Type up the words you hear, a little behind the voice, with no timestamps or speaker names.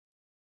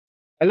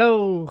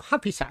Hello,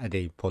 happy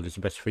Saturday, Paul is the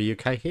best for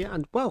UK here,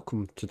 and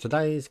welcome to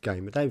today's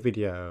Game of Day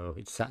video.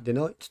 It's Saturday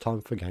night, it's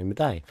time for Game of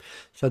Day.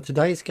 So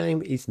today's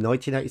game is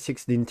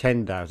 1986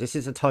 Nintendo. This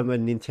is a time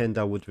when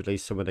Nintendo would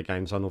release some of the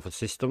games on other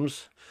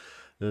systems,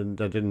 and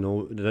they didn't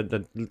know,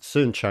 they'd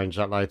soon change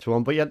that later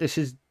on. But yeah, this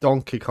is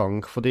Donkey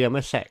Kong for the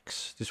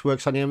MSX. This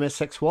works on the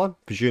MSX1,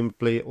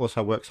 presumably it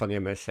also works on the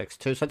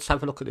MSX2. So let's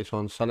have a look at this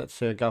one. So let's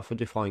go for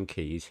define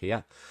keys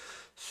here.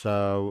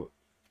 So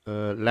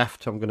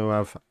left, I'm going to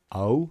have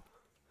O,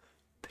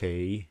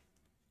 P,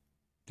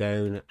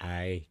 down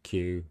A,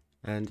 Q,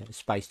 and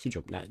space to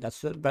jump. Now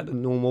that's about the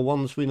normal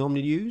ones we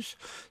normally use.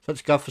 So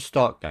let's go for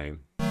start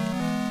game.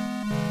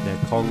 Now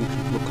Kong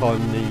look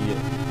on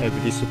the ever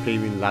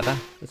disappearing ladder.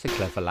 That's a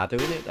clever ladder,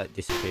 isn't it? That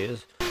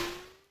disappears.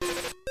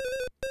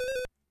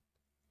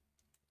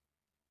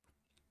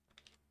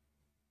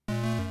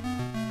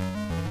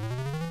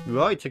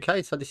 Right,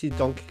 okay, so this is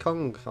Donkey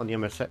Kong on the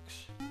MSX.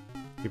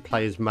 You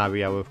play as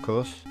Mario, of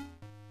course.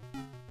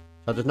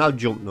 So there's no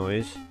jump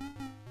noise.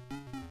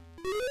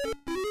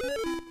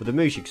 But the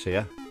music's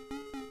here.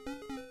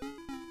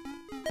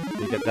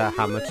 You get their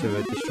hammer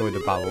to destroy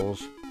the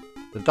barrels.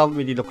 They don't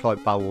really look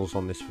like barrels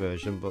on this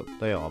version, but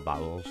they are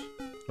barrels.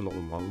 A lot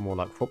more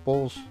like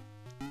footballs.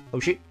 Oh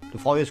shit, the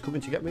fire's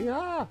coming to get me.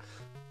 Ah!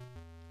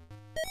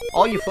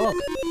 Oh, you fuck!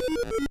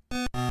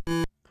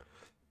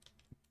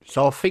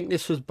 So I think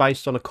this was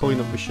based on a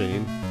coin-up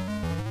machine.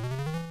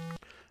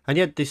 And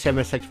yet this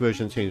MSX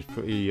version seems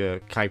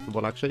pretty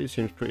capable actually, it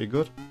seems pretty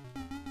good.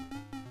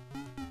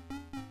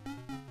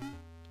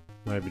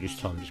 Maybe this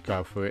time just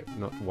go for it,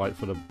 not wait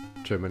for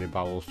too many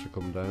barrels to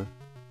come down.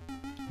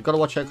 You've got to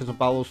watch out because the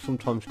barrels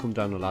sometimes come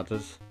down the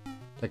ladders.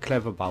 They're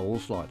clever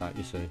barrels like that,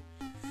 you see.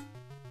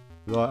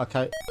 Right,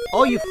 okay.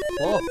 Oh, you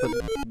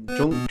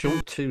fuck!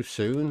 Jump too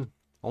soon.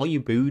 Oh,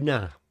 you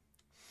booner.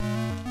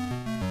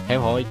 How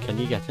high can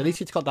you get? At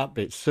least it's got that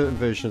bit. Certain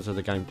versions of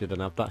the game didn't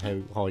have that how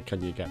high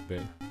can you get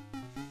bit.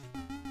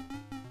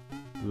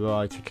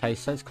 Right, okay,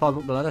 so let's climb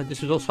up the ladder.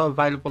 This is also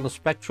available on the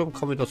Spectrum,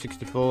 Commodore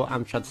 64,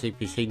 Amstrad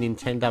CPC,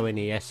 Nintendo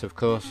NES, of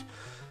course.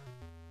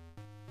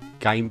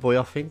 Game Boy,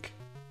 I think.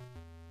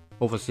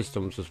 Other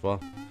systems as well.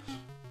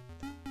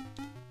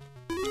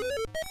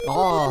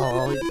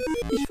 Oh,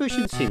 this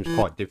version seems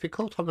quite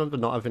difficult. I remember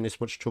not having this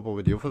much trouble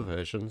with the other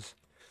versions.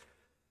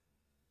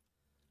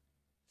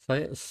 So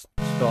let's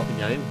start the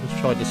game. Let's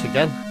try this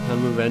again,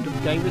 and we'll end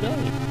up Game of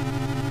Day.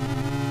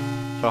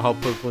 So I hope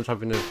everyone's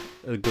having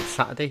a good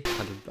Saturday.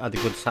 Had a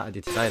good Saturday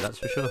today, that's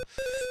for sure.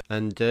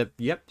 And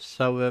yep,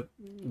 so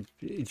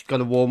it's going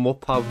to warm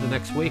up over the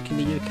next week in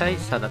the UK,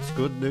 so that's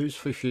good news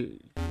for if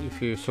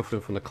you're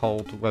suffering from the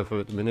cold weather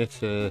at the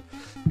minute.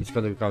 It's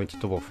going to go into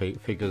double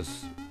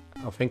figures,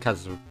 I think,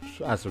 as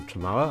of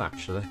tomorrow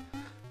actually.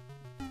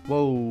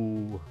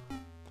 Whoa!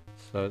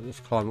 So let's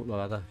climb up the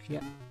ladder.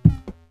 Yeah.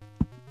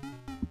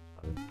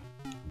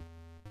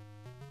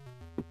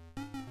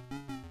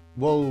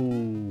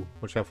 Whoa!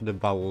 Watch out for the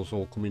barrels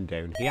all coming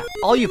down here.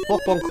 Oh, you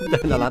fuck, won't come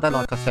down the ladder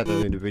like I said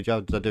in the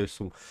video. I do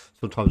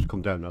sometimes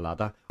come down the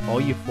ladder. Oh,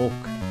 you fuck.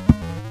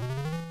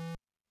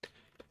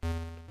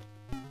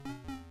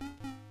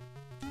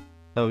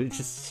 So it's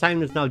the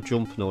same as no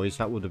jump noise.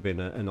 That would have been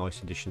a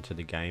nice addition to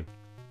the game.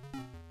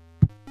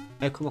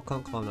 How come I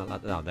can't climb that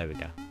ladder? Oh, there we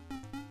go.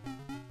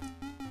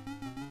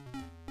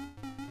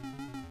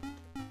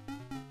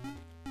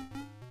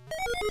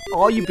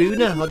 Oh, you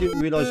booner! I didn't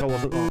realise I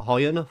wasn't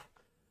high enough.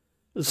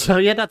 So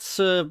yeah, that's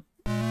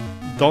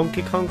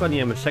Donkey Kong on the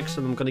MSX,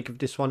 and I'm going to give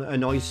this one a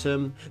nice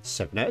 7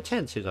 out of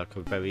 10. Seems like a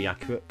very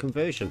accurate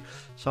conversion.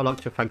 So I'd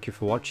like to thank you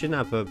for watching.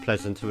 Have a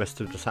pleasant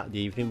rest of the Saturday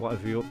evening,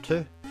 whatever you're up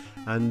to.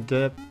 And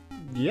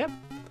yeah,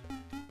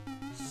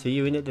 see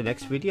you in the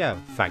next video.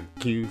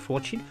 Thank you for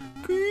watching.